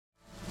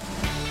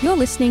You're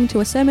listening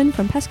to a sermon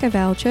from Pasco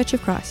Vale Church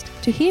of Christ.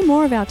 To hear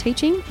more of our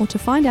teaching or to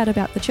find out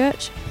about the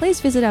church, please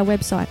visit our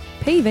website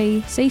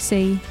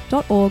pvcc.org.au.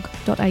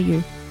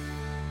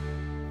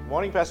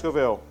 Morning, Pasco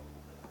Vale.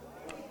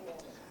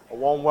 A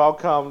warm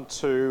welcome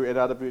to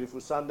another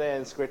beautiful Sunday,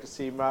 and it's great to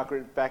see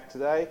Margaret back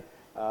today.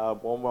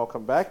 Warm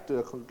welcome back to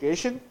the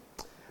congregation.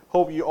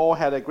 Hope you all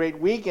had a great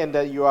week and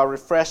that you are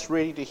refreshed,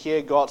 ready to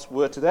hear God's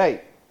word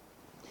today.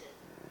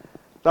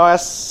 Now,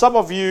 as some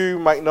of you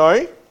might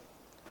know,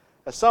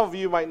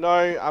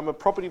 I'm a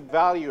property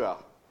valuer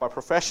by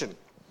profession.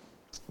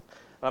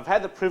 And I've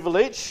had the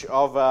privilege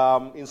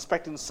of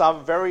inspecting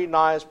some very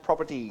nice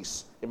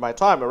properties in my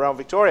time around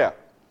Victoria.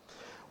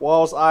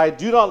 Whilst I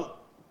do not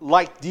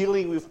like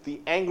dealing with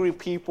the angry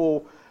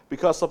people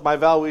because of my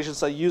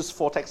valuations are used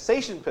for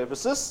taxation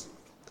purposes,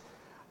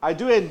 I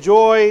do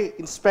enjoy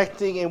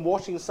inspecting and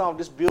watching some of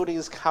these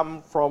buildings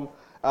come from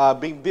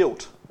being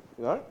built,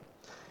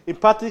 In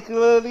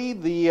particularly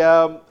the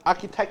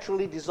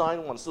architecturally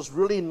designed ones, those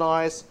really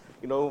nice,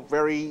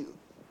 very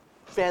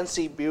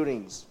fancy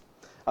buildings.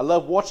 I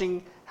love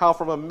watching how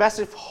from a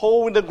massive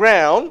hole in the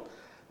ground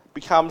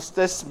becomes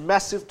this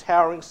massive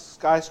towering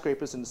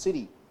skyscrapers in the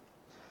city.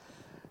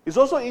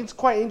 It's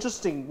quite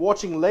interesting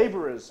watching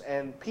laborers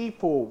and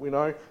people,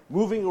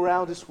 moving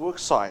around this work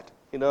site,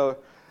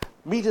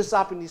 meters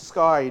up in the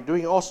sky,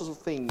 doing all sorts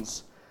of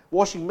things,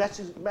 watching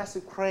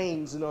massive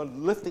cranes,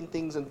 lifting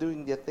things and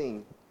doing their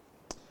thing.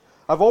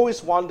 I've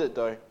always wondered,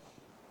 though,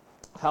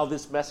 how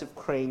these massive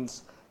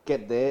cranes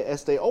get there,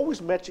 as they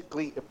always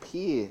magically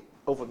appear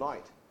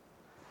overnight.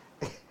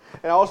 And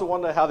I also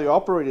wonder how the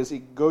operators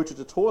go to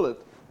the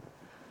toilet.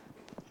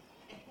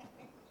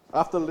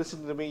 After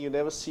listening to me, you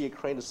never see a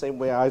crane the same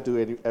way I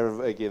do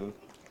ever again.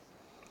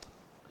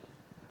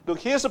 Look,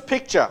 here's a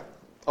picture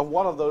of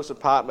one of those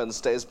apartments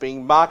that is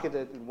being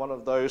marketed in one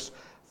of those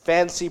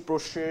fancy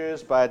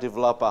brochures by a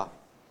developer.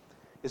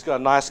 It's got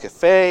a nice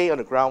cafe on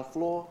the ground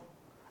floor,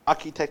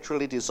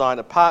 architecturally designed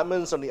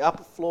apartments on the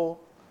upper floor.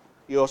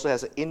 It also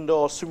has an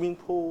indoor swimming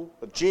pool,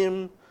 a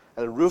gym,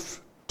 and a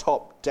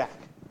rooftop deck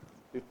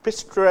with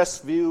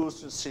picturesque views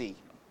to the city.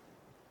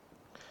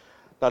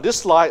 Now, this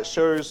slide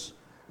shows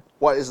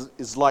what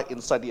is like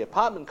inside the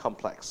apartment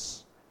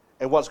complex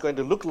and what's going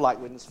to look like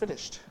when it's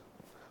finished.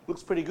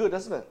 Looks pretty good,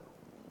 doesn't it?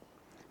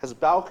 Has a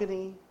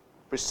balcony,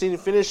 pristine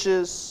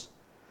finishes.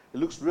 It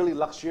looks really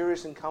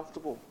luxurious and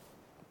comfortable.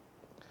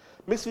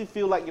 Makes me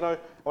feel like, I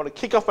want to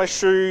kick off my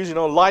shoes,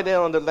 lie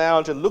down on the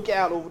lounge and look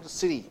out over the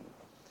city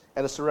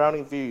and the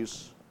surrounding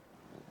views.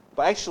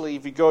 But actually,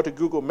 if you go to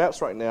Google Maps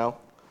right now,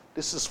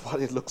 this is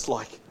what it looks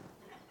like.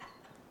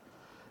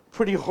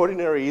 Pretty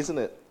ordinary, isn't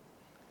it?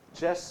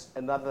 Just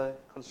another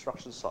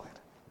construction site.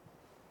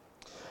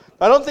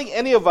 I don't think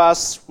any of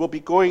us will be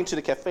going to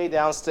the cafe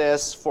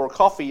downstairs for a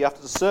coffee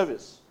after the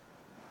service.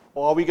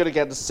 Or are we going to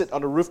get to sit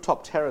on the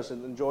rooftop terrace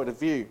and enjoy the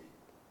view?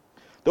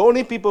 The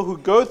only people who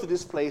go to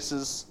this place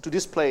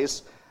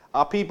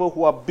are people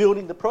who are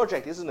building the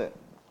project, isn't it?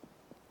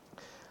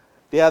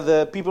 They are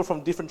the people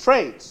from different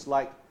trades,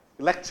 like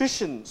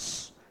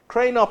electricians,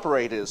 crane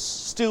operators,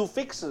 steel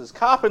fixers,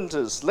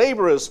 carpenters,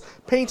 laborers,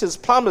 painters,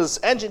 plumbers,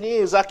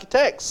 engineers,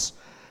 architects,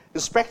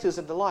 inspectors,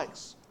 and the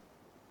likes.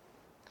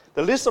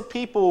 The list of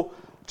people,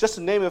 just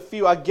to name a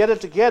few, are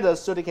gathered together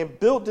so they can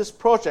build this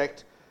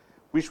project,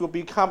 which will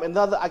become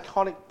another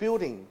iconic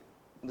building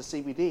in the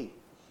CBD.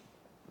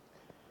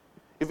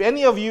 If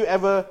any of you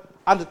ever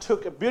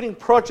undertook a building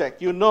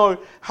project, you know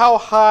how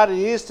hard it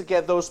is to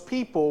get those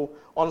people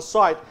on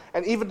site,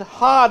 and even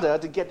harder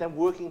to get them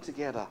working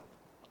together.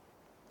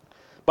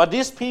 But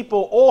these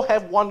people all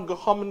have one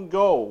common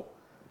goal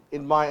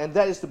in mind, and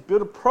that is to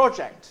build a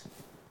project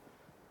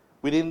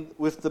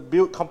with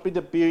the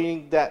completed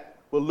building that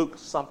will look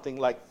something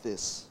like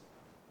this.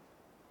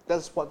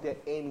 That's what they're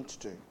aiming to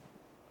do.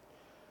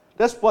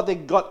 That's what they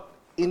got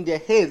in their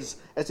heads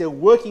as they're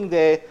working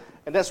there,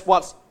 and that's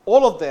what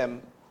all of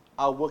them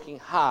are working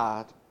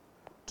hard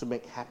to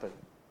make happen.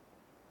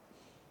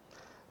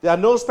 There are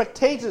no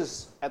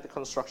spectators at the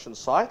construction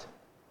site.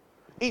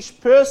 Each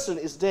person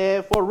is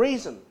there for a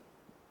reason,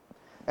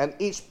 and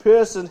each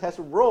person has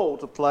a role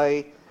to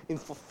play in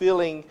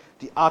fulfilling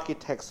the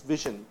architect's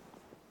vision.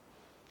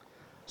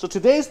 So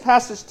today's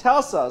passage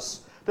tells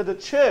us that the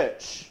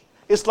church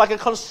is like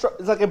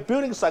a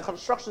building site,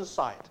 construction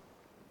site,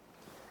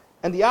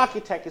 and the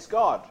architect is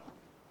God.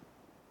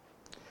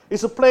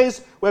 It's a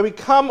place where we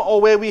come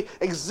or where we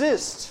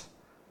exist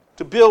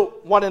to build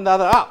one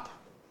another up.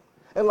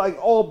 And like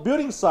all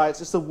building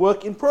sites, it's a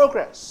work in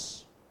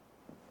progress.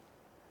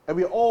 And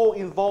we're all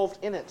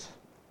involved in it.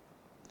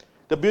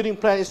 The building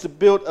plan is to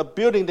build a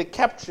building that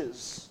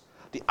captures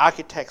the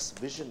architect's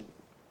vision.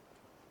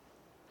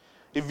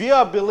 If you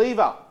are a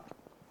believer,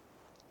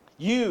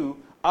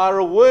 you are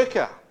a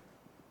worker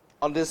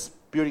on this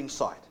building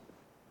site.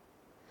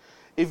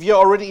 If you're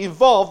already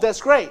involved,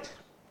 that's great.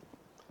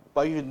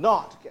 But if you're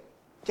not,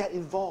 get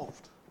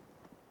involved.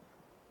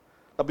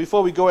 Now,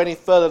 before we go any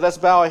further, let's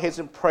bow our heads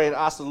and pray and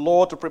ask the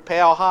Lord to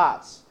prepare our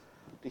hearts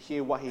to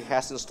hear what He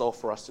has in store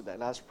for us today.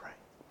 Let's pray.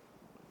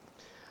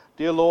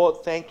 Dear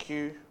Lord, thank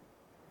you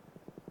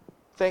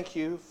Thank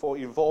you for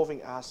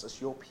involving us as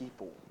your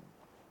people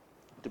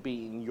to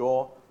be in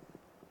your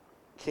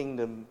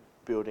kingdom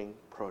building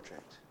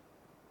project.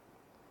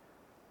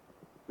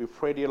 We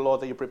pray, dear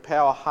Lord, that you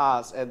prepare our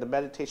hearts and the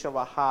meditation of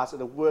our hearts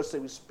and the words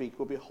that we speak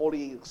will be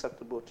wholly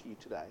acceptable to you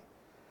today.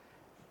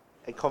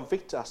 And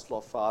convict us,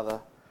 Lord Father,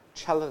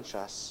 challenge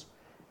us,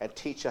 and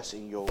teach us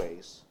in your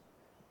ways.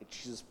 In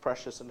Jesus'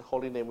 precious and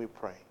holy name we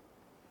pray.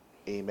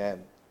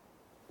 Amen.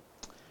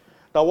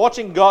 Now,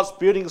 watching God's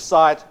building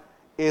site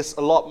is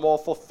a lot more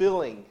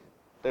fulfilling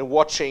than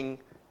watching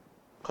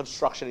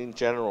construction in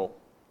general.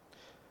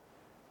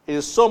 It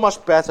is so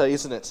much better,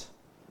 isn't it,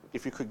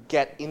 if you could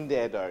get in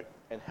there, though,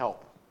 and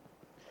help.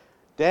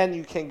 Then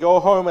you can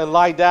go home and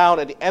lie down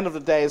at the end of the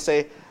day and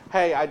say,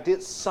 hey, I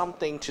did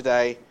something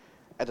today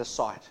at the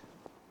site.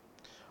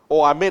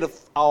 Or I made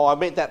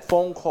that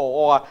phone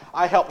call, or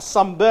I helped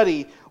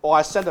somebody, or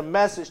I sent a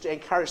message to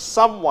encourage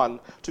someone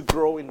to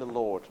grow in the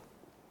Lord.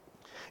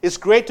 It's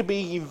great to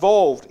be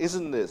involved,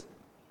 isn't it?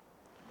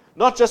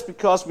 Not just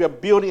because we are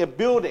building a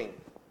building,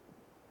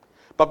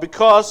 but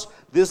because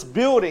this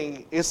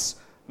building is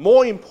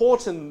more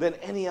important than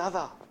any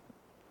other.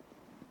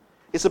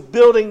 It's a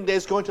building that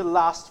is going to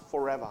last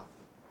forever.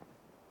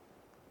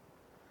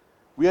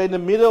 We are in the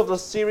middle of the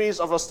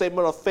series of a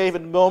statement of faith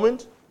at the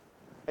moment,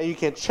 and you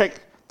can check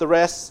the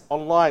rest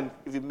online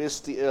if you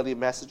missed the earlier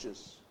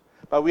messages.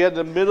 But we are in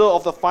the middle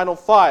of the final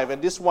 5,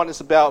 and this one is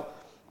about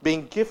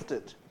being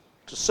gifted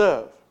to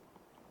serve.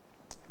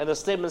 And the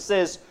statement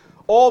says,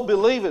 all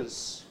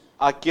believers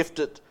are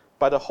gifted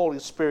by the Holy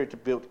Spirit to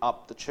build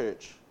up the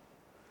church.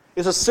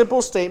 It's a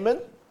simple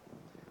statement,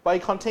 but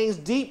it contains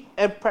deep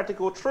and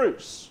practical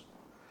truths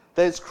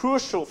that is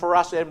crucial for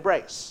us to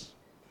embrace.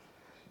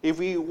 If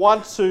we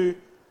want to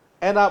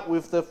end up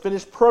with the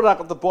finished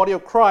product of the body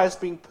of Christ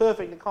being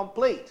perfect and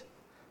complete,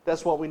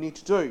 that's what we need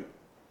to do.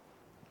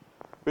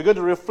 We're going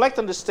to reflect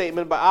on this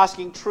statement by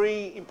asking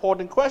 3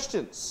 important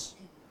questions.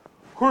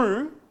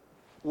 Who,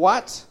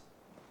 what,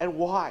 and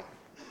why?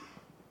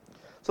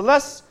 So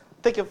let's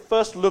take a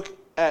first look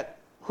at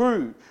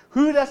who.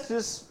 Who does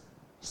this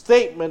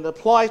statement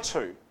apply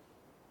to?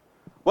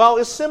 Well,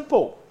 it's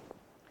simple.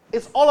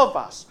 It's all of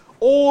us,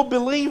 all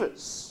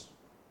believers.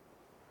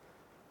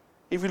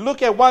 If you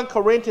look at 1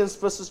 Corinthians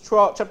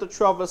chapter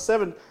 12, verse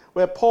 7,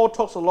 where Paul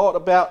talks a lot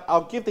about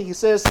our gifting, he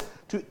says,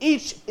 to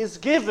each is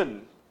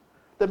given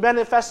the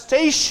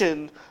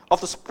manifestation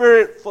of the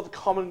Spirit for the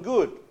common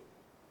good.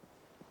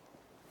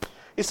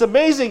 It's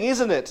amazing,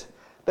 isn't it,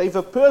 that if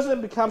a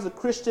person becomes a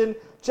Christian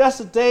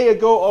just a day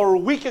ago or a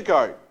week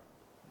ago,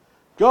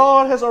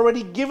 God has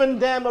already given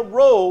them a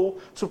role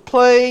to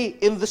play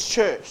in this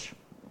church.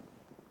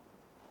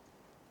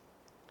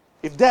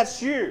 If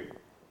that's you,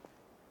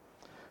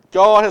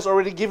 God has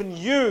already given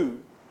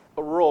you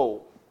a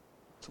role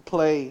to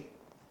play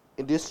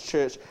in this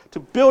church, to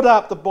build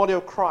up the body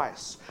of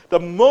Christ. The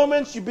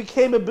moment you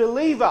became a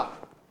believer,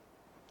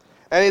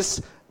 and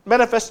its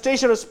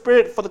manifestation of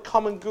Spirit for the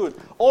common good,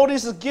 all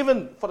this is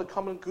given for the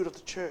common good of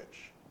the church.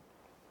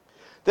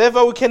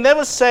 Therefore, we can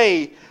never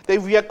say that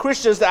if we are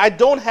Christians that I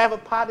don't have a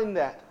part in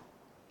that.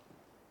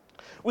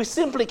 We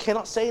simply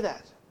cannot say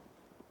that.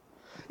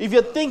 If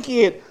you're thinking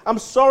it, I'm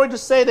sorry to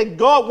say that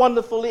God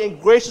wonderfully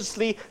and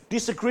graciously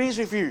disagrees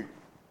with you.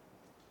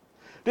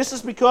 This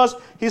is because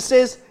He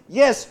says,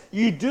 yes,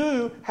 you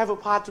do have a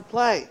part to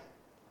play.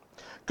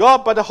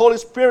 God, by the Holy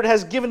Spirit,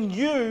 has given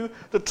you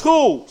the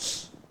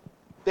tools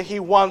that He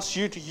wants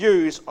you to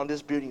use on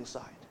this building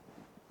site.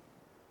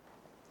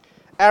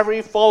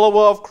 Every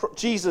follower of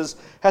Jesus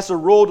has a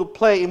role to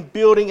play in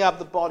building up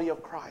the body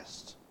of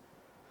Christ.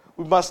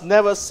 We must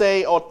never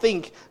say or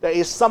think that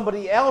it's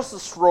somebody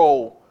else's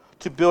role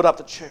to build up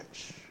the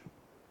church.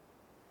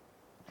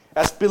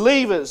 As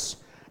believers,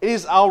 it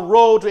is our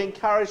role to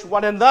encourage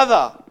one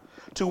another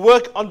to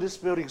work on this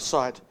building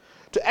site,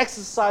 to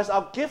exercise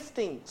our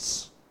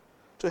giftings,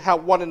 to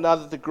help one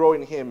another to grow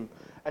in Him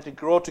and to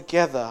grow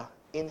together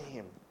in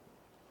Him.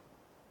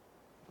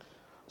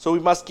 So we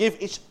must give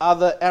each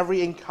other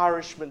every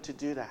encouragement to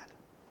do that.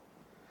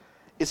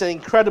 It's an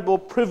incredible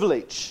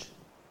privilege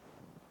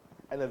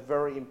and a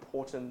very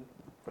important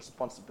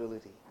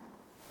responsibility.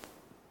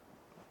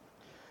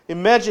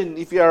 Imagine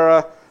if you're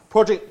a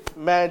project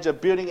manager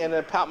building an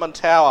apartment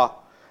tower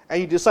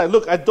and you decide,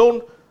 look, I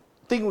don't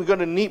think we're going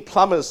to need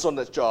plumbers on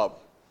that job.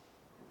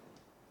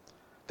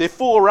 They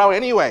fool around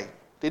anyway.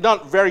 They're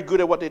not very good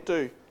at what they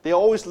do. They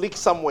always leak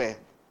somewhere.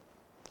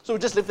 So we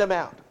just leave them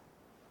out.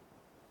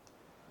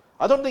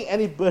 I don't think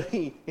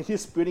anybody in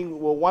this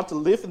building will want to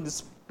live in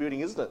this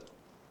building, isn't it?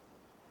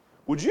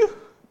 Would you?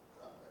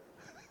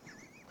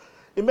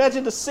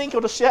 Imagine the sink or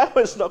the shower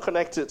is not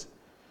connected.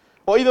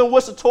 Or even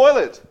worse, the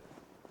toilet.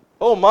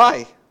 Oh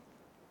my.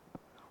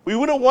 We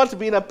wouldn't want to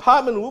be in an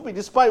apartment, would we,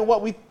 despite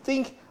what we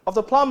think of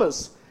the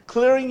plumbers.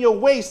 Clearing your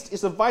waste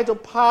is a vital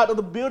part of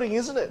the building,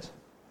 isn't it?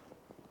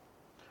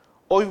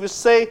 Or if we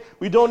say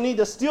we don't need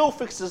the steel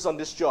fixers on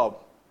this job.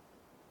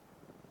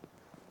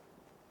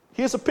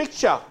 Here's a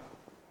picture,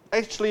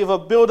 actually, of a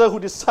builder who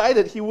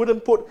decided he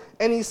wouldn't put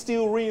any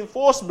steel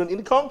reinforcement in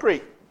the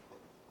concrete.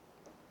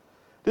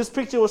 This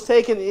picture was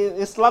taken in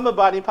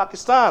Islamabad in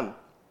Pakistan.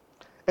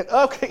 An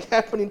earthquake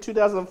happened in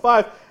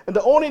 2005, and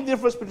the only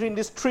difference between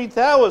these three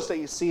towers that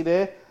you see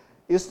there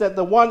is that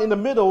the one in the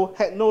middle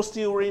had no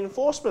steel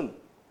reinforcement.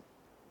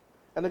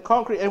 And the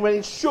concrete, and when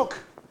it shook,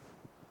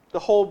 the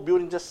whole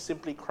building just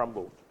simply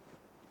crumbled.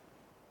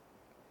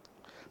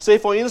 Say,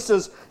 for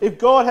instance, if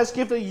God has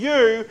given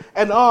you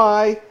and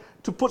I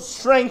to put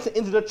strength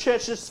into the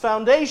church's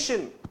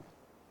foundation,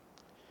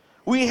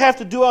 we have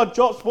to do our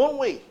jobs, won't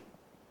we?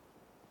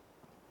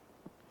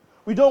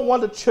 We don't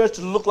want the church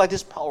to look like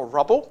this pile of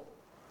rubble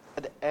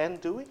at the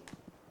end, do we?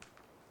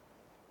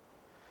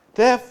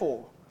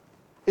 Therefore,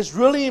 it's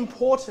really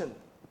important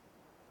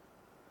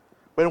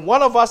when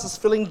one of us is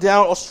feeling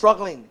down or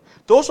struggling,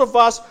 those of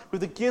us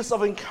with the gifts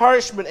of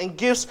encouragement and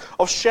gifts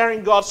of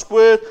sharing God's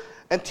word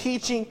and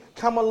teaching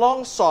come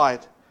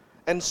alongside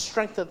and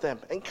strengthen them,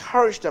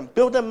 encourage them,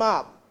 build them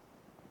up.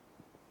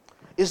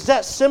 It's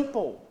that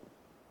simple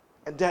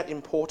and that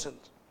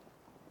important.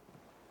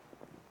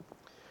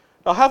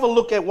 Now have a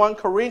look at 1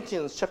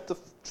 Corinthians chapter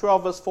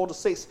 12, verse 4 to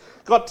 6.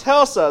 God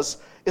tells us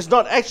it's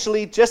not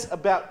actually just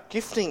about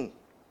gifting.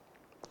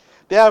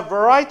 There are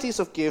varieties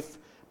of gift,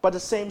 but the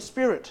same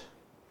Spirit.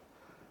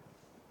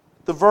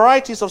 The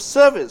varieties of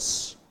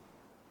service,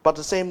 but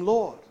the same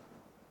Lord.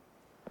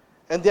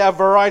 And there are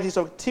varieties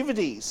of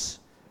activities,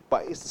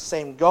 but it's the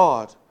same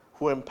God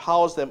who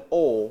empowers them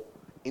all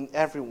in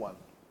everyone.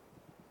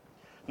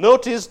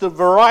 Notice the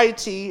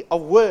variety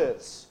of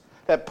words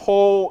that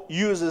Paul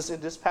uses in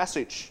this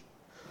passage.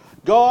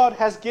 God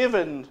has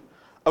given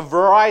a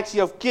variety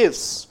of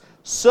gifts,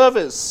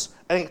 service,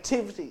 and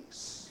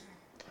activities.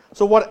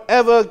 So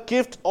whatever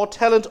gift or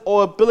talent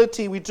or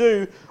ability we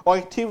do or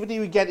activity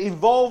we get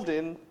involved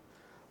in,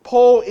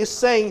 Paul is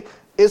saying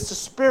it's the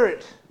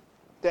Spirit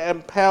that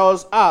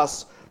empowers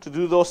us to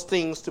do those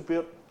things to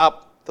build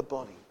up the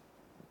body.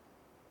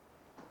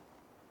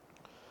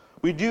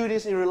 We do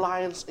this in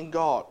reliance on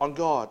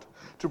God,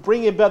 to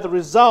bring about the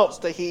results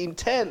that He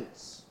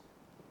intends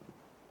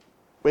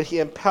when He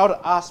empowered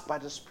us by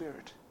the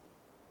Spirit.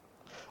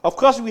 Of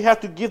course, we have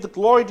to give the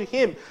glory to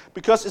Him,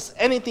 because if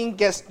anything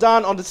gets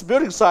done on this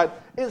building site,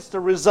 it's the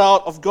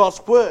result of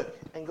God's work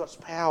and God's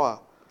power.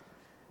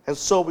 And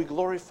so we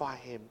glorify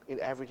Him in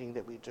everything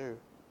that we do.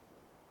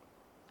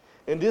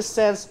 In this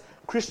sense,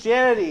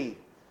 Christianity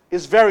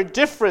is very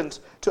different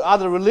to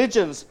other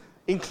religions,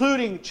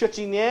 including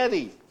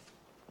churchianity.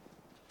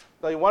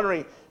 Now you're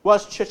wondering,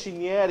 what's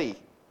churchianity?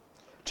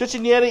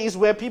 Churchianity is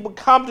where people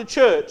come to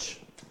church,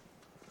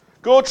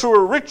 go through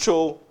a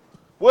ritual,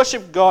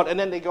 worship God, and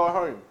then they go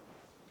home.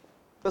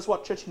 That's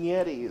what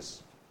churchianity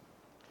is.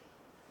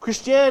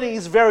 Christianity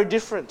is very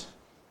different.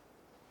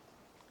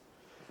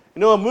 You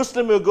know, a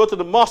Muslim will go to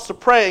the mosque to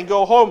pray and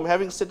go home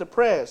having said the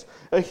prayers.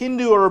 A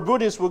Hindu or a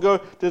Buddhist will go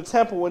to the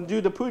temple and do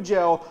the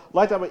puja or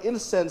light up an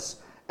incense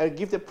and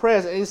give their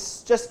prayers. And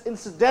it's just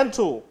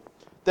incidental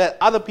that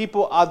other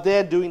people are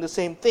there doing the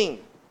same thing.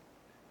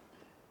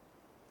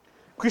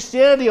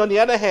 Christianity, on the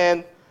other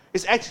hand,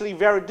 is actually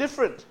very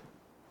different,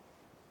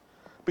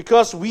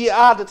 because we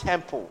are the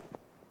temple.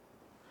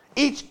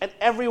 Each and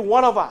every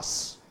one of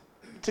us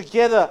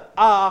together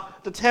are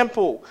the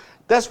temple.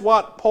 That's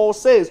what Paul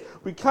says.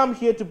 We come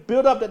here to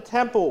build up the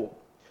temple.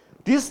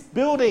 This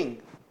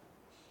building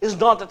is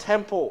not the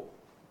temple.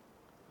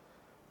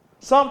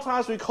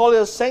 Sometimes we call it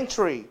a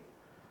sanctuary.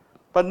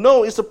 But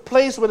no, it's a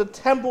place where the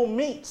temple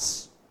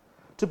meets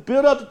to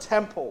build up the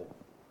temple.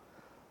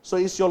 So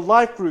it's your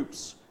life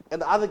groups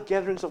and the other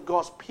gatherings of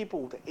God's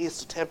people that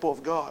is the temple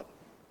of God.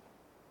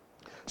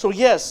 So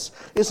yes,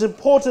 it's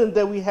important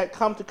that we have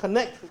come to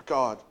connect with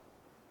God.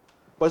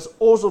 But it's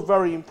also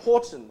very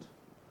important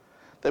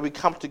that we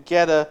come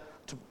together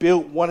to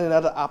build one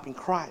another up in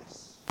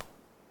Christ.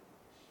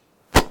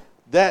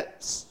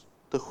 That's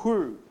the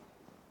who.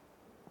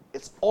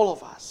 It's all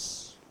of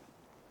us.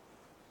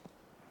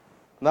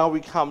 Now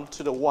we come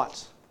to the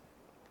what.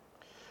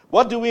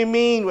 What do we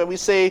mean when we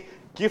say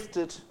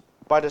gifted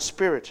by the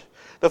Spirit?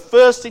 The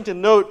first thing to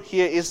note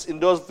here is in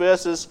those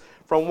verses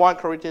from 1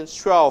 Corinthians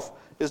 12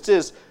 is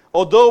this.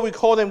 Although we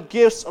call them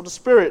gifts of the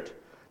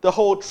Spirit, the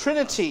whole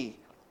Trinity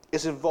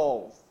is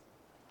involved.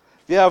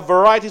 There are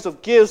varieties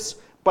of gifts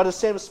by the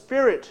same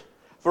Spirit,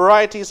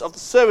 varieties of the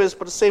service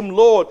by the same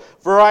Lord,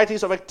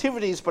 varieties of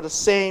activities by the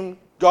same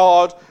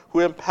God who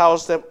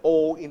empowers them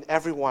all in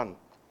everyone.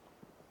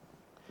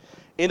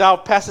 In our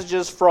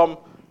passage from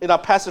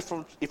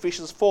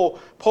Ephesians 4,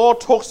 Paul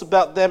talks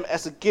about them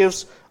as the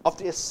gifts of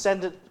the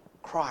ascended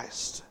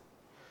Christ.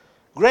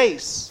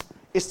 Grace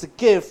is the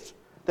gift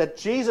that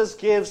Jesus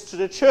gives to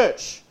the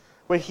church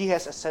when He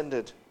has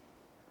ascended.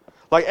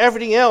 Like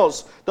everything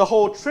else, the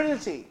whole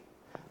Trinity,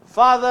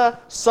 Father,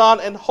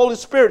 Son, and Holy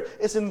Spirit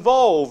is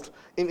involved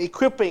in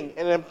equipping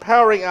and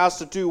empowering us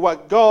to do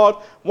what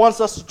God wants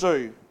us to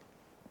do.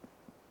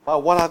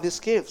 But what are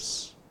these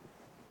gifts?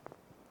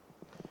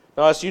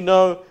 Now, as you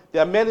know,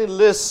 there are many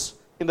lists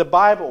in the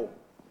Bible.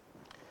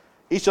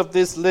 Each of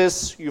these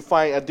lists, you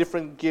find a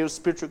different gift,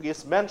 spiritual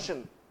gifts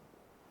mentioned.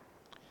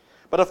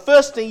 But the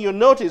first thing you'll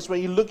notice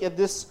when you look at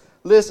this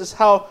list is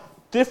how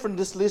different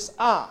these lists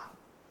are.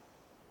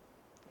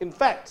 In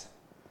fact,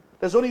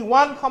 there's only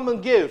one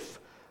common gift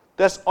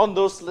that's on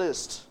those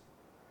lists,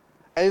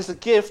 and it's the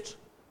gift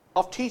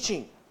of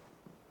teaching.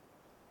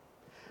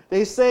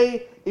 They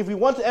say, if we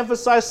want to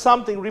emphasize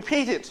something,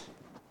 repeat it.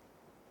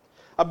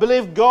 I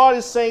believe God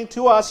is saying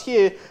to us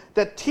here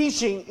that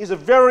teaching is a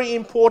very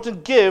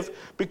important gift,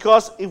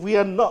 because if we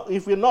are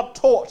not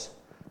taught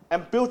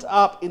and built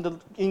up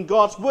in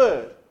God's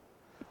Word,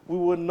 we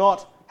will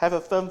not have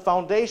a firm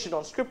foundation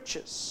on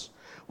Scriptures.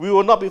 We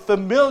will not be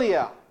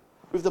familiar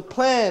with the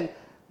plan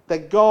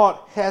that God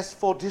has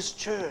for this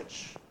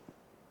church.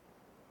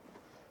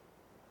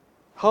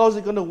 How is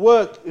it going to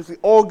work if we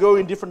all go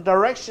in different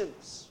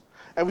directions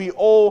and we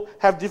all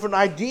have different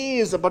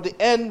ideas about the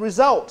end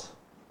result?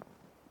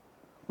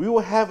 We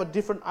will have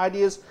different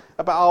ideas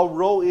about our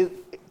role in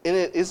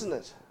it, isn't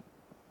it?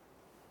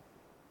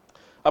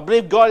 I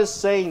believe God is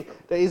saying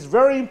that it's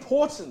very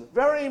important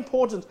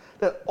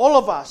that all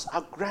of us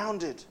are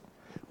grounded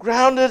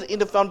in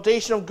the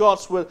foundation of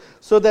God's Word,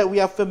 so that we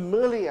are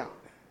familiar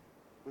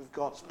with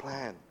God's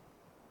plan.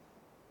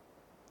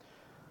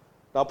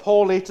 Now,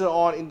 Paul later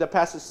on in the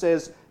passage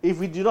says, if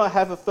we do not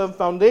have a firm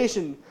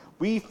foundation,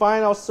 we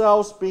find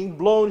ourselves being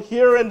blown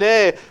here and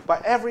there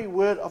by every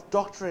word of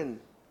doctrine,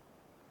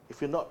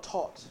 if you're not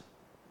taught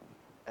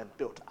and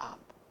built up.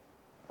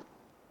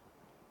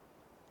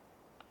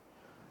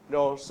 You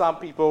know, some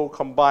people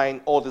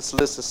combine all this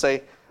list to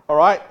say, all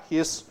right,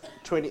 here's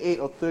 28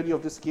 or 30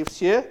 of these gifts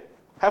here.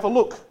 Have a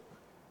look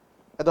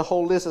at the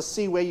whole list and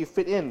see where you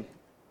fit in.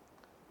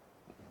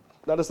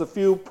 Now, there's a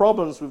few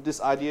problems with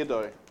this idea,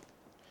 though.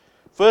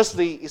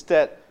 Firstly, is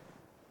that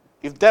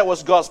if that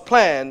was God's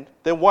plan,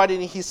 then why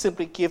didn't He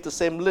simply give the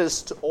same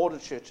list to all the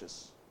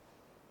churches?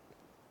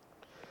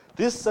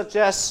 This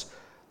suggests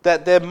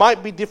that there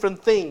might be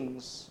different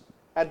things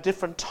at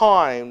different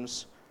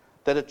times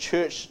that a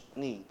church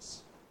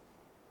needs.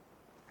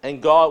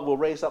 And God will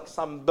raise up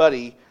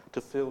somebody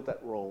to fill that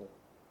role.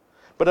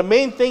 But the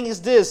main thing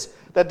is this,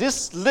 that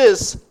these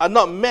lists are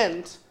not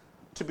meant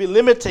to be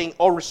limiting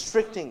or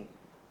restricting.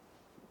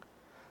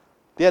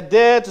 They are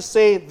there to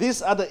say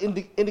these are the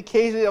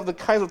indicators of the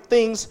kinds of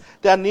things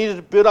that are needed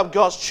to build up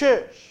God's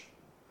church.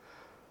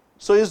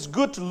 So it's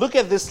good to look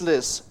at this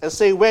list and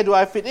say, where do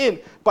I fit in?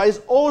 But it's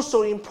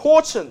also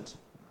important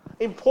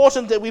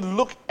that we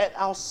look at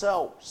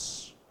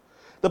ourselves.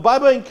 The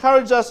Bible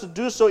encourages us to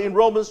do so in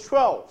Romans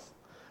 12,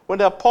 when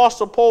the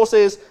Apostle Paul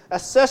says,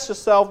 assess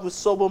yourself with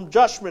sober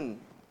judgment.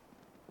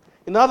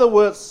 In other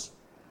words,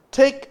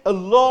 take a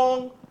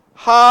long,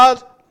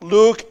 hard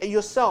look at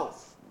yourself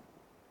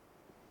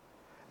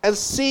and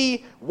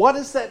see what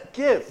is that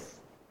gift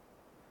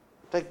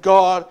that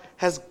God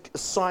has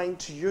assigned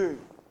to you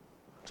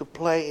to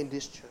play in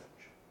this church.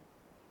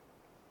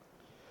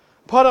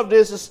 Part of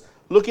this is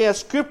looking at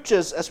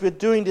scriptures as we're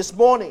doing this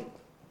morning.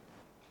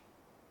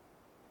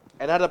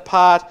 Another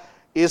part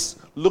is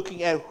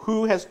looking at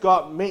who has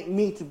God made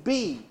me to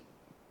be,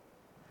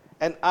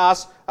 and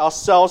ask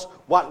ourselves,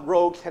 what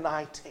role can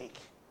I take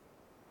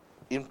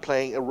in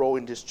playing a role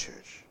in this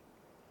church?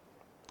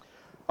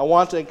 I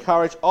want to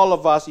encourage all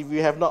of us, if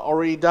you have not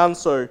already done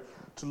so,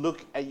 to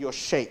look at your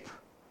shape.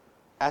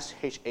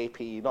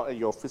 S-H-A-P-E, not at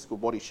your physical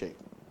body shape.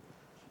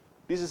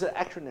 This is an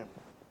acronym.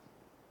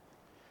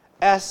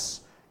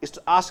 S is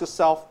to ask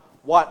yourself,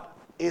 what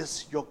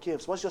is your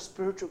gifts? What's your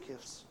spiritual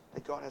gifts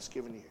that God has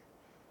given you?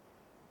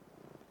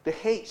 The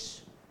H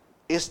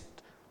is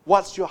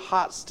what's your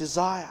heart's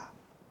desire.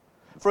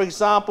 For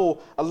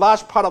example, a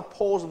large part of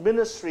Paul's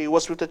ministry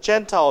was with the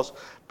Gentiles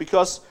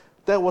because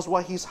that was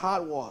what his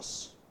heart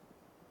was.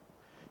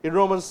 In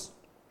Romans,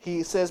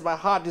 he says, my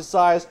heart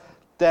desires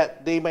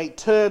that they may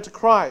turn to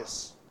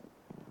Christ.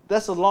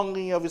 That's the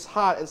longing of his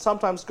heart. And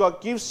sometimes God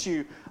gives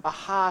you a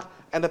heart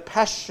and a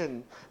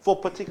passion for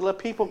a particular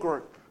people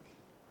group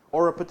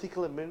or a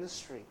particular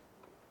ministry.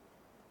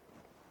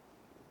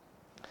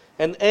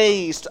 And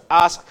A is to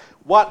ask,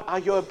 what are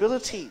your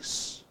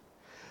abilities?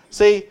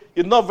 Say,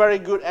 you're not very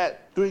good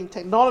at doing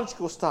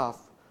technological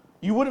stuff.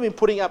 You wouldn't be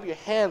putting up your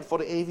hand for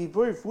the AV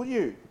booth, would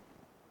you?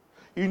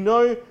 You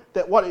know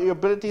that what your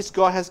abilities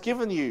God has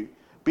given you,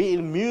 be it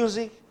in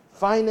music,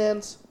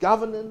 finance,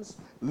 governance,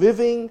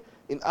 living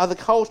in other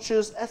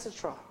cultures,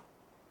 etc.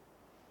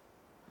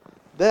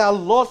 There are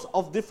lots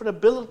of different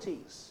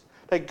abilities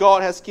that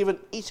God has given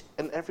each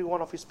and every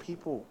one of His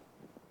people.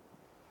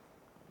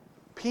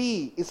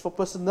 P is for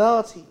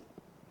personality.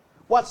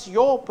 What's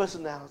your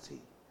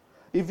personality?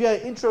 If you're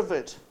an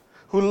introvert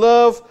who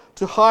love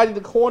to hide in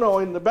the corner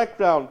or in the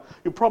background,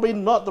 you're probably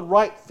not the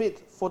right fit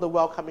for the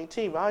welcoming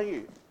team, are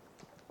you?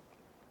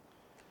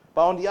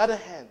 But on the other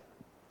hand,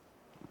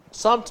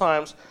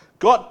 sometimes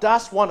God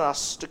does want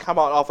us to come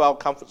out of our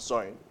comfort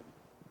zone.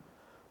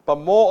 But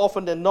more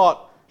often than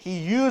not, He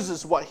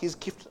uses what He's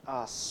gifted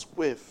us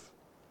with.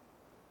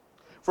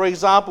 For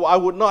example, I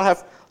would not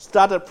have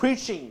started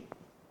preaching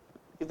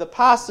if the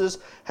pastors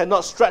had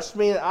not stretched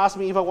me and asked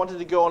me if I wanted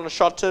to go on a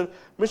short-term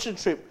mission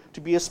trip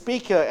to be a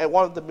speaker at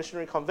one of the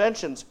missionary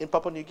conventions in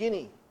Papua New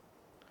Guinea.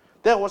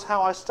 That was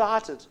how I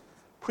started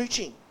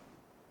preaching.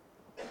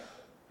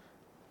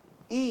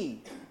 E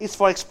is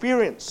for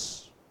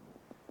experience.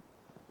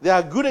 There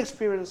are good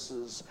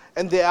experiences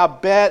and there are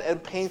bad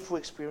and painful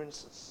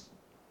experiences.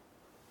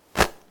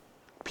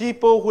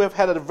 People who have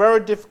had a very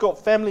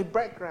difficult family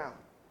background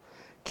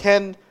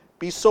can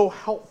be so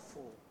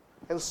helpful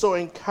and so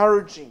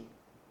encouraging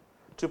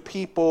to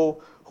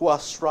people who are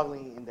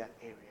struggling in that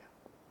area.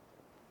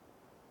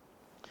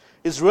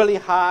 It's really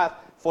hard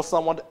for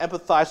someone to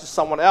empathize with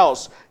someone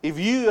else if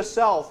you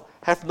yourself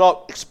have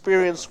not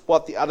experienced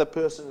what the other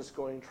person is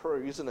going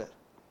through, isn't it?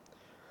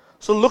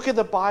 So look at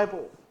the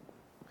Bible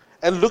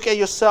and look at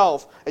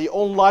yourself and your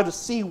own life to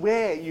see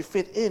where you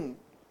fit in.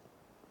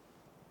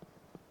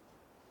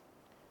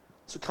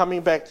 So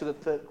coming back to the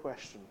third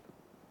question,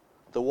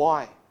 the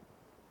why.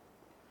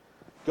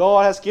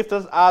 God has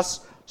gifted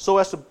us so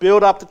as to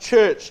build up the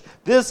church.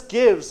 These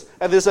gifts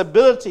and these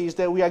abilities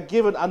that we are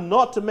given are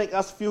not to make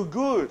us feel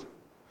good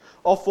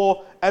or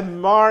for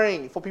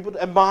admiring, for people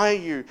to admire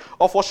you,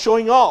 or for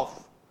showing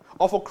off,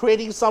 or for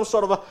creating some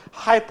sort of a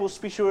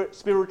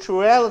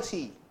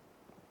hyper-spirituality.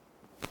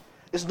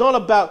 It's not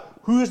about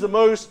who is the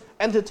most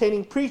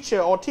entertaining preacher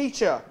or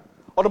teacher,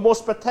 or the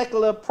most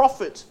spectacular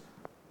prophet,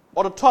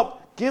 or the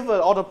top giver,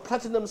 or the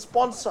platinum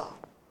sponsor.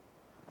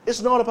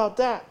 It's not about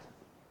that.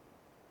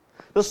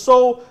 The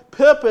sole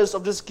purpose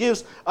of these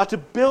gifts are to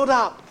build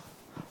up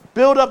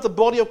the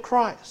body of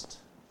Christ.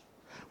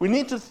 We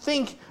need to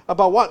think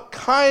about what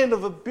kind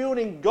of a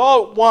building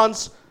God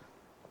wants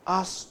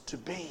us to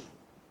be.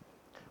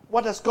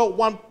 What does God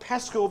want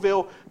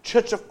Pascalville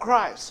Church of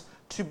Christ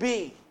to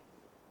be?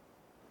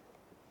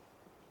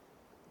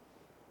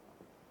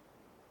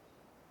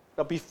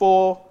 Now,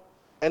 before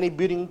any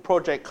building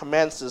project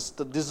commences,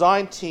 the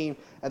design team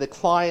and the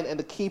client and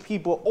the key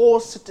people all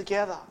sit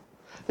together.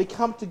 They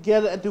come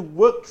together and to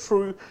work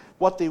through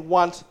what they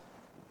want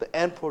the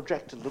end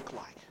project to look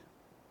like.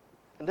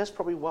 And that's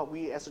probably what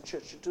we as a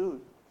church should do.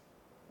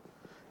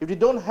 If they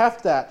don't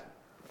have that,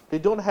 they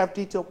don't have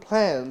detailed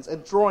plans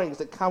and drawings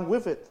that come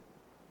with it.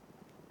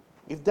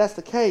 If that's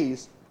the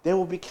case, there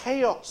will be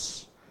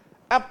chaos,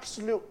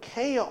 absolute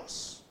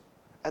chaos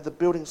at the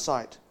building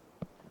site.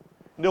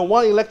 You know,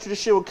 one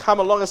electrician will come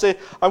along and say,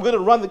 I'm going to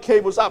run the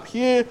cables up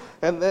here,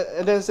 and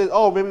then say,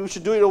 oh, maybe we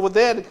should do it over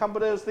there. And the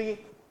company is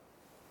thinking,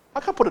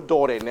 I can't put a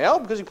door there now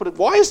because you put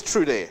wires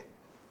through there.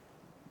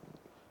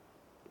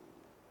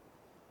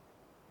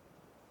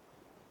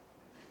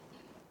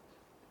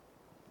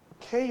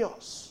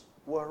 Chaos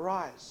will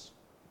arise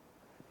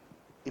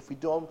if we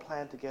don't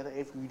plan together,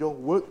 if we don't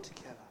work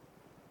together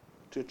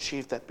to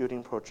achieve that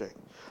building project.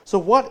 So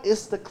what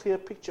is the clear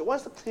picture? What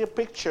is the clear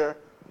picture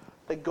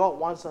that God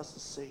wants us to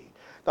see?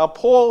 Now,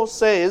 Paul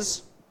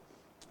says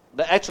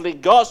that actually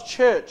God's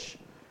church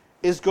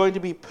is going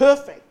to be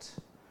perfect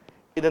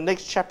in the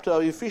next chapter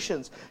of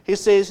Ephesians. He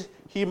says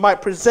he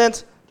might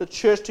present the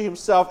church to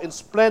himself in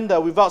splendor,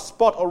 without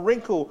spot or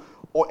wrinkle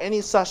or any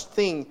such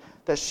thing,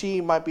 that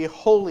she might be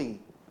holy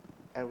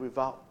and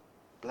without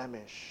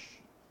blemish.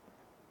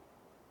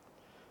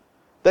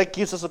 That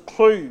gives us a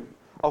clue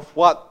of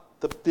what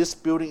this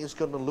building is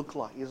going to look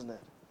like, isn't it?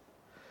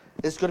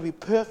 It's going to be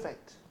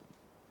perfect.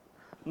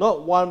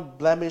 Not one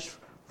blemish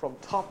from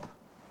top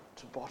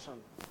to bottom.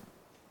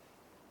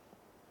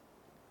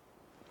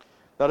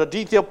 Now the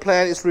detailed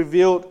plan is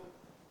revealed.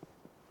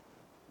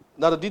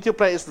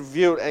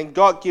 And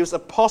God gives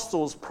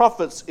apostles,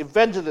 prophets,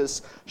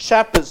 evangelists,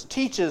 shepherds,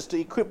 teachers to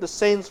equip the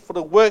saints for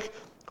the work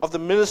of the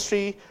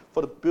ministry,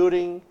 for the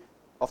building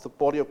of the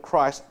body of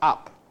Christ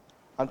up,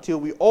 until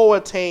we all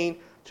attain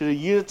to the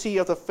unity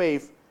of the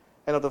faith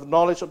and of the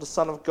knowledge of the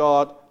Son of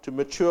God, to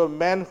mature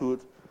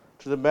manhood,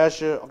 to the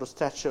measure of the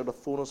stature of the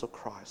fullness of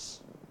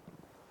Christ.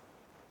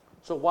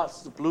 So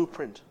what's the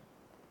blueprint?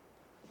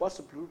 What's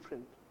the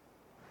blueprint?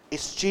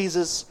 It's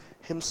Jesus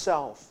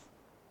himself.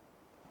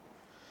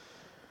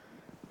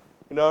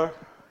 You know,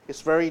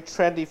 it's very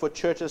trendy for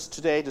churches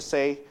today to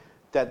say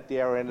that they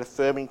are an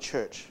affirming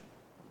church.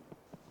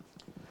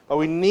 But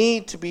we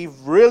need to be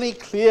really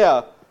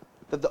clear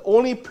that the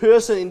only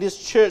person in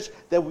this church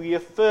that we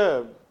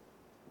affirm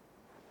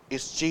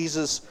is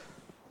Jesus,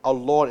 our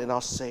Lord and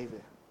our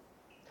Savior.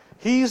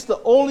 He's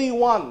the only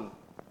one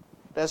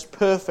that's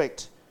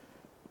perfect.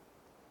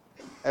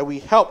 And we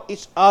help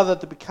each other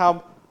to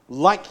become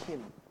like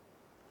him.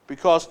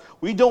 Because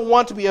we don't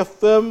want to be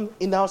affirmed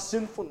in our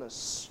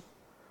sinfulness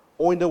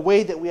or in the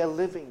way that we are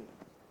living.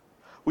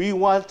 We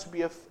want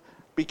to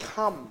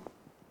become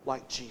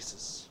like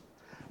Jesus.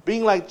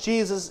 Being like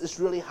Jesus is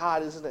really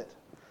hard, isn't it?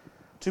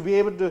 To be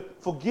able to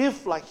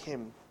forgive like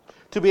him,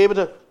 to be able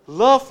to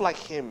love like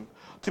him,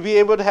 to be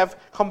able to have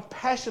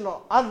compassion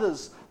on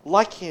others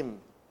like him,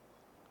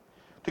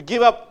 to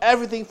give up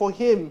everything for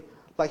him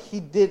like he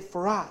did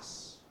for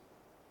us.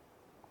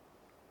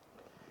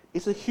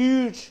 It's a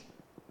huge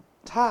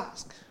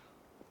task.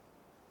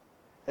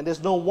 And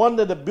there's no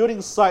wonder the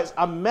building sites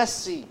are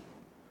messy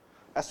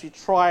as we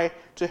try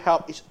to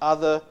help each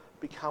other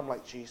become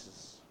like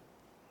Jesus.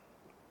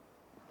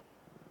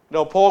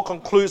 Now, Paul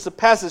concludes the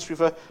passage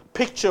with a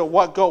picture of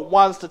what God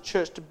wants the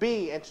church to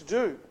be and to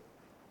do. He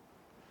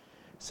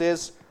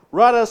says,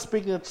 rather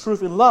speaking the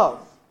truth in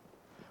love,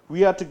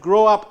 We are to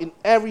grow up in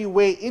every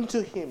way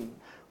into Him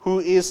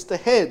who is the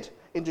head,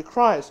 into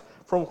Christ,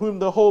 from whom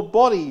the whole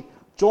body,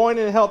 joined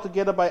and held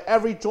together by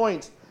every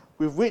joint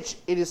with which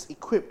it is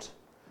equipped,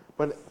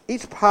 when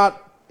each part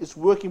is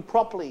working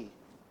properly,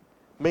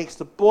 makes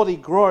the body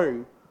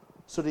grow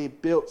so that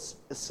it builds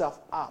itself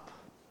up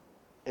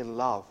in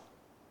love.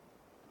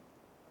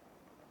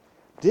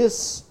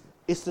 This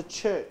is the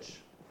church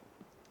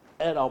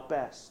at our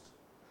best,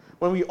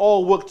 when we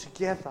all work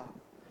together.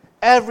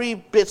 Every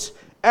bit,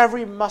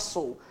 every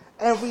muscle,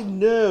 every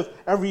nerve,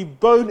 every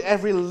bone,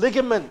 every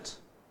ligament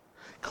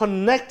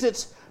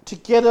connected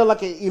together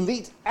like an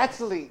elite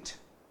athlete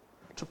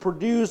to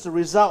produce the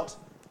result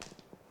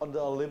on the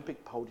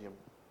Olympic podium.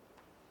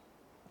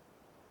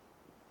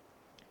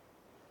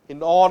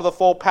 In all the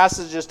 4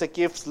 passages that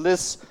gives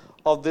lists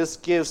of these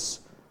gifts,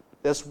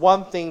 there's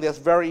one thing that's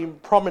very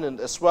prominent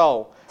as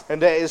well,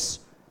 and that is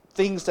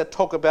things that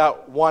talk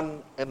about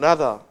one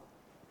another.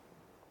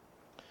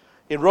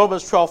 In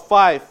Romans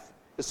 12:5,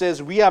 it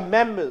says, we are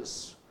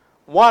members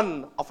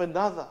one of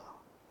another.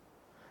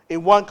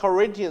 In 1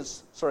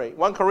 Corinthians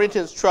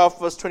 12,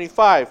 verse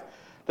 25,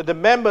 that the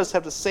members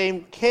have the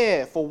same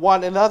care for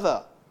one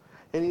another.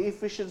 And in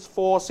Ephesians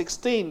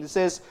 4:16, it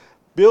says,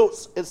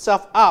 builds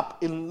itself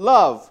up in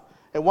love.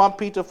 And 1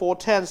 Peter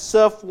 4:10,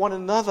 serve one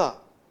another.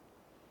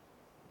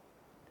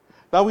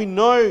 Now we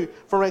know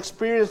from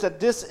experience that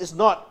this is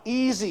not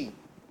easy,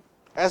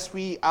 as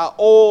we are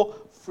all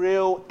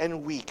frail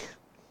and weak.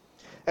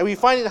 And we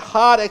find it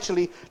hard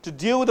actually to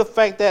deal with the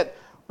fact that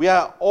we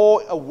are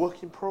all a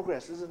work in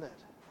progress, isn't it?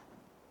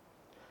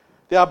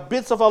 There are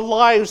bits of our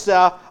lives that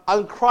are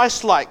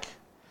unchristlike.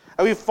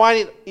 And we find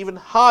it even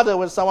harder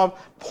when someone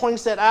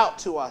points that out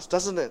to us,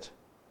 doesn't it?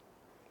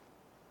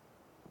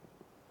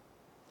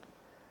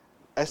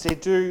 As they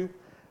do,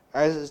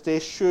 as they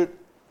should,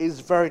 is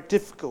very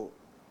difficult.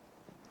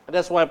 And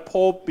that's why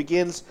Paul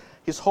begins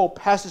his whole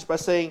passage by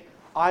saying,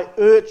 I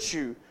urge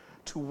you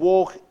to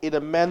walk in a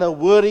manner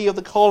worthy of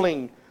the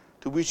calling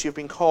to which you've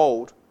been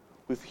called,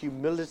 with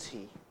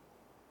humility,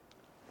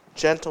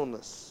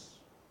 gentleness,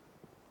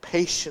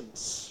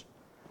 patience,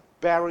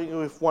 bearing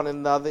with one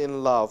another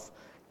in love,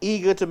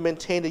 eager to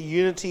maintain the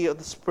unity of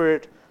the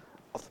Spirit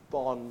of the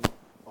bond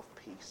of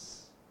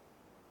peace.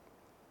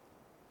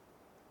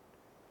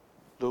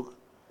 Look,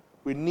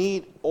 we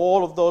need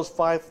all of those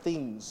 5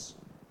 things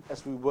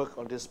as we work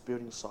on this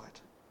building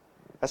site,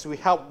 as we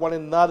help one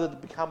another to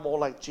become more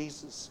like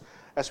Jesus,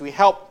 as we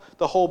help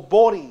the whole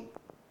body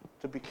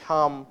to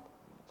become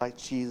like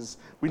Jesus.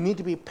 We need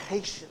to be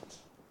patient.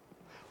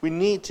 We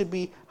need to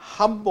be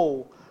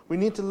humble. We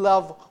need to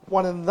love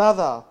one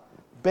another,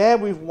 bear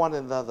with one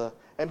another,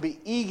 and be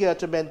eager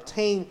to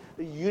maintain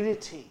the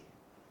unity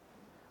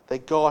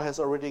that God has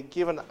already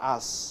given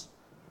us.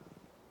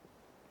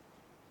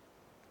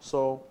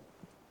 So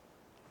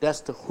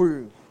that's the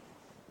who,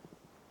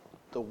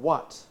 the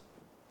what,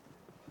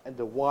 and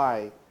the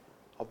why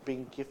of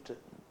being gifted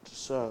to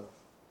serve.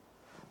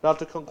 Now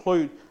to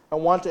conclude, I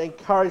want to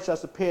encourage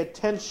us to pay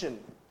attention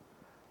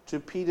to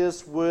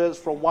Peter's words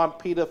from 1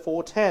 Peter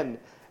 4:10.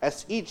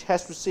 As each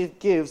has received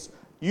gifts,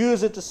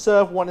 use it to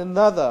serve one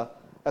another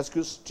as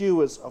good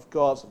stewards of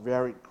God's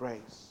varied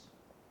grace.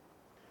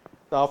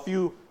 Now a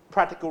few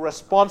practical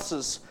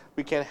responses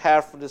we can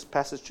have from this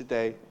passage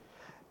today.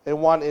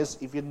 And one is,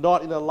 if you're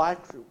not in a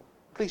life group,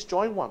 please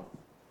join one.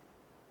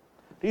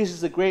 This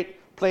is a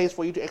great place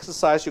for you to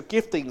exercise your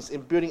giftings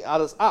in building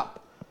others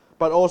up,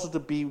 but also to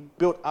be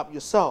built up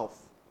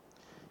yourself.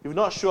 If you're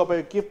not sure about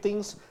your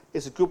giftings,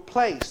 it's a good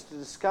place to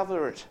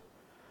discover it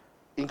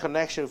in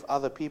connection with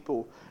other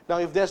people. Now,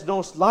 if there's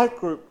no life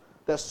group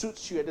that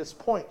suits you at this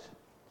point,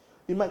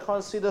 you might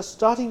consider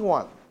starting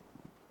one,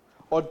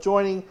 or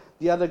joining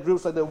the other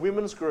groups like the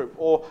women's group,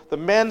 or the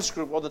men's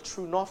group, or the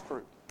True North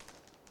group.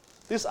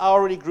 These are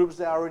already groups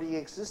that are already in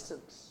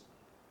existence.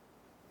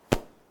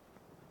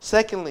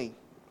 Secondly,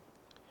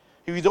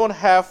 if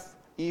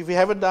you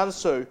haven't done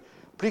so,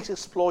 please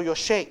explore your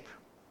shape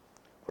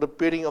for the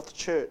building of the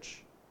church.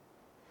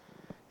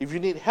 If you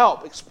need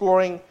help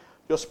exploring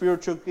your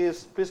spiritual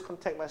gifts, please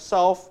contact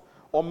myself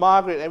or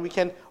Margaret, and we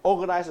can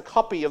organize a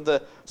copy of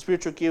the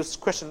spiritual gifts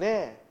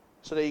questionnaire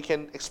so that you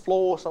can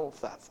explore some of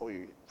that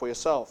for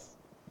yourself.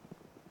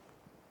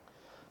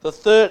 The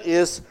third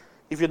is,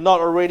 if you're not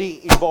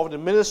already involved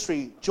in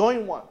ministry,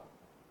 join one.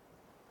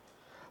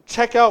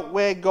 Check out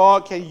where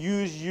God can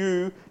use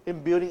you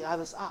in building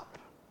others up.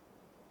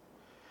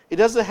 It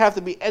doesn't have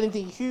to be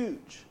anything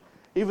huge.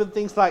 Even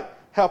things like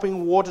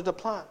helping water the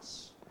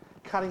plants,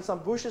 cutting some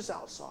bushes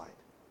outside,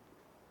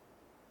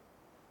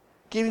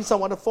 giving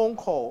someone a phone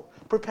call,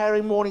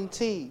 preparing morning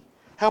tea,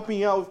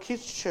 helping out with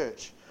kids'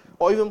 church,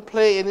 or even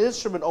play an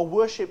instrument or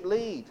worship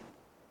lead.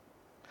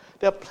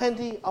 There are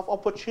plenty of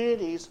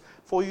opportunities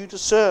for you to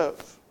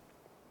serve.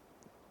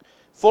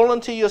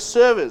 Volunteer your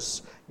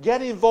service.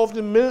 Get involved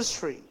in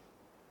ministry.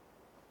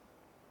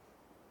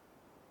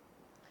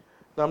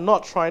 Now, I'm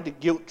not trying to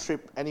guilt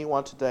trip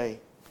anyone today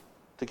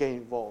to get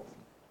involved.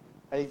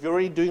 And if you're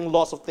already doing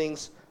lots of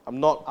things, I'm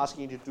not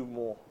asking you to do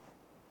more.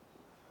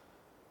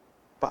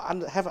 But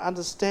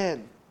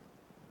understand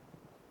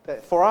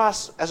That for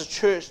us as a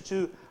church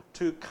to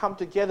come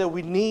together,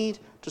 we need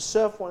to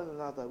serve one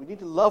another. We need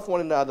to love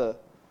one another.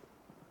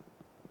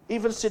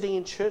 Even sitting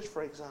in church,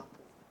 for example.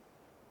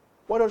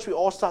 Why don't we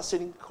all start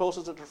sitting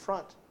closer to the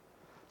front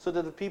so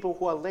that the people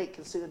who are late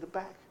can sit at the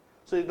back,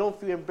 so they don't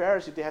feel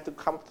embarrassed if they have to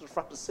come to the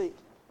front to sit.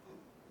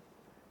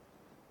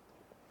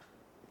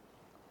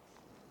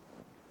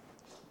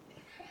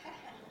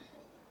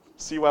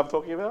 See what I'm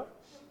talking about?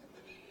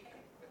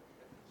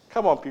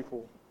 Come on,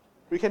 people.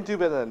 We can do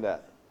better than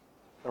that.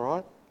 All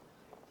right?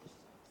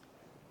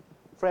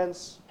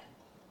 Friends,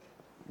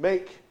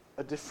 make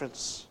a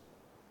difference.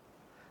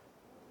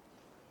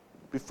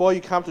 Before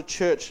you come to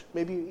church,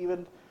 maybe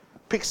even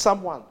pick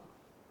someone.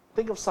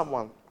 Think of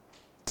someone.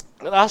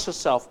 And ask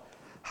yourself,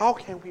 how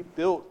can we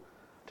build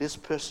this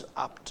person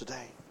up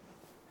today?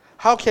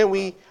 How can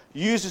we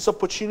use this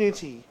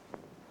opportunity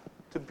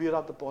to build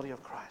up the body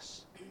of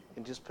Christ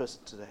in this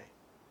person today?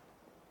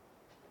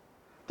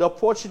 The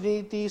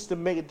opportunities to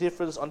make a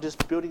difference on this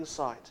building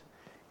site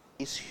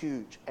is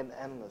huge and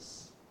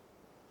endless.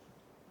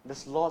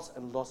 There's lots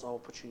and lots of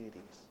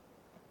opportunities.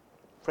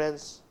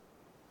 Friends,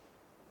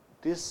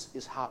 this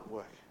is hard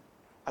work.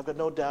 I've got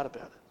no doubt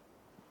about it.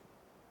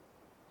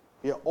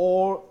 We are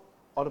all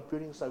on the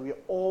building site. We are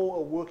all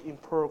a work in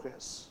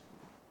progress.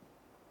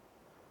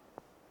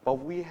 But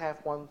we have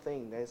one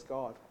thing, that is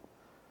God.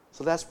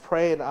 So let's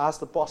pray and ask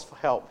the boss for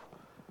help,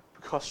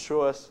 because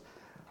sure as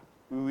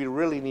we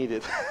really need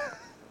it.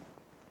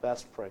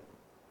 Let's pray.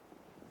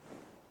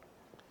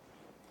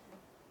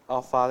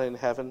 Our Father in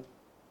heaven,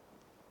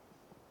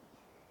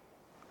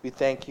 we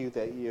thank you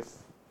that you've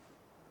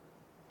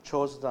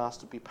chosen us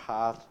to be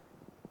part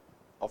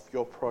of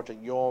your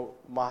project, your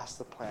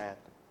master plan,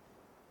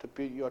 to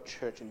build your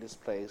church in this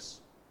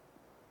place,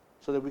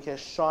 so that we can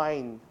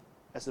shine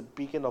as a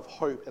beacon of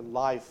hope and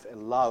life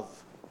and love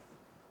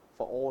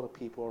for all the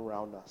people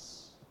around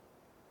us.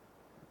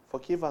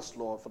 Forgive us,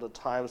 Lord, for the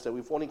times that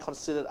we've only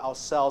considered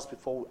ourselves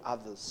before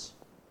others.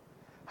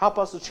 Help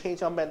us to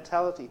change our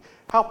mentality.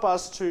 Help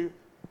us to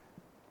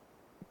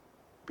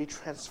be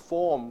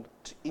transformed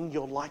in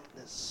your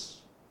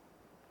likeness.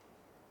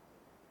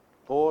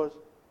 Lord,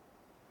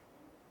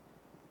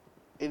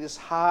 it is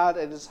hard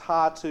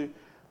to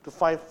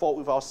find fault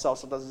with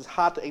ourselves. Sometimes it's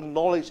hard to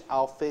acknowledge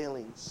our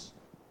failings.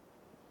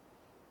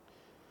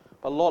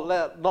 But Lord,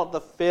 let not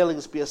the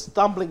failings be a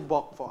stumbling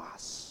block for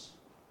us.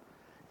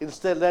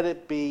 Instead, let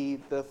it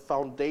be the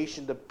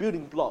foundation, the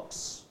building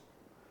blocks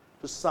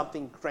to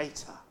something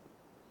greater.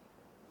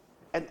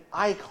 An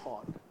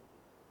icon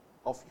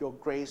of your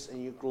grace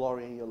and your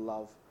glory and your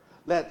love.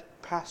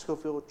 Let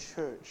Pascalville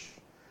Church,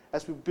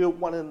 as we build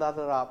one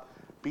another up,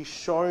 be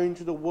shown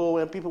to the world,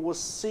 and people will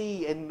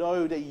see and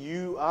know that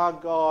you are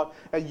God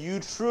and you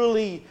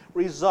truly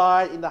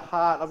reside in the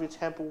heart of your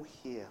temple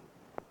here,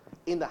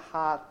 in the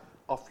heart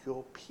of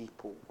your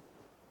people.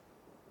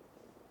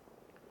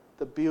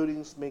 The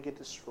buildings may get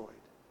destroyed.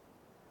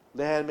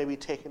 Land may be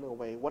taken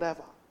away,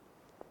 whatever.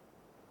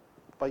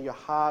 But your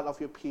heart of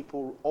your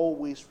people will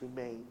always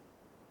remain.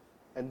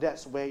 And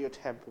that's where your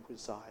temple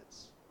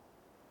resides.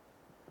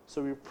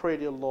 So we pray,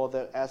 dear Lord,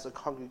 that as a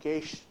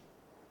congregation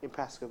in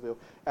Pascalville,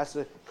 as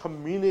a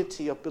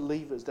community of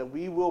believers, that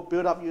we will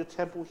build up your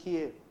temple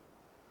here,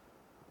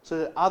 so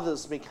that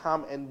others may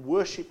come and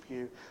worship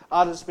you.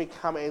 Others may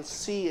come and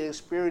see and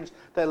experience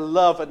that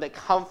love and that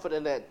comfort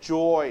and that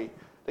joy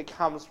that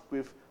comes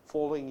with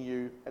following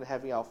you and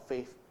having our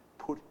faith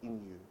put in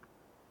you.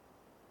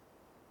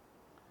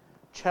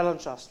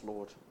 Challenge us,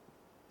 Lord,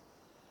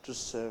 to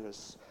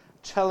service.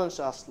 Challenge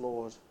us,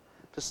 Lord,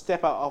 to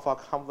step out of our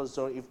comfort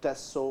zone if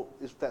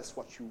that's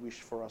what you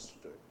wish for us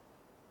to do.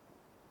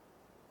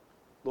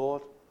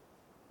 Lord,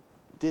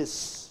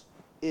 this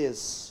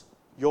is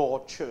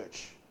your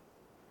church.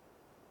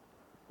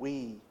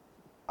 We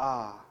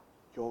are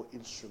your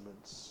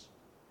instruments.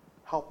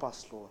 Help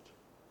us, Lord,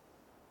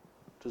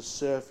 to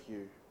serve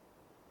you.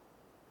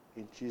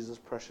 In Jesus'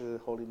 precious and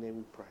holy name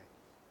we pray.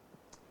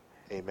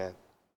 Amen.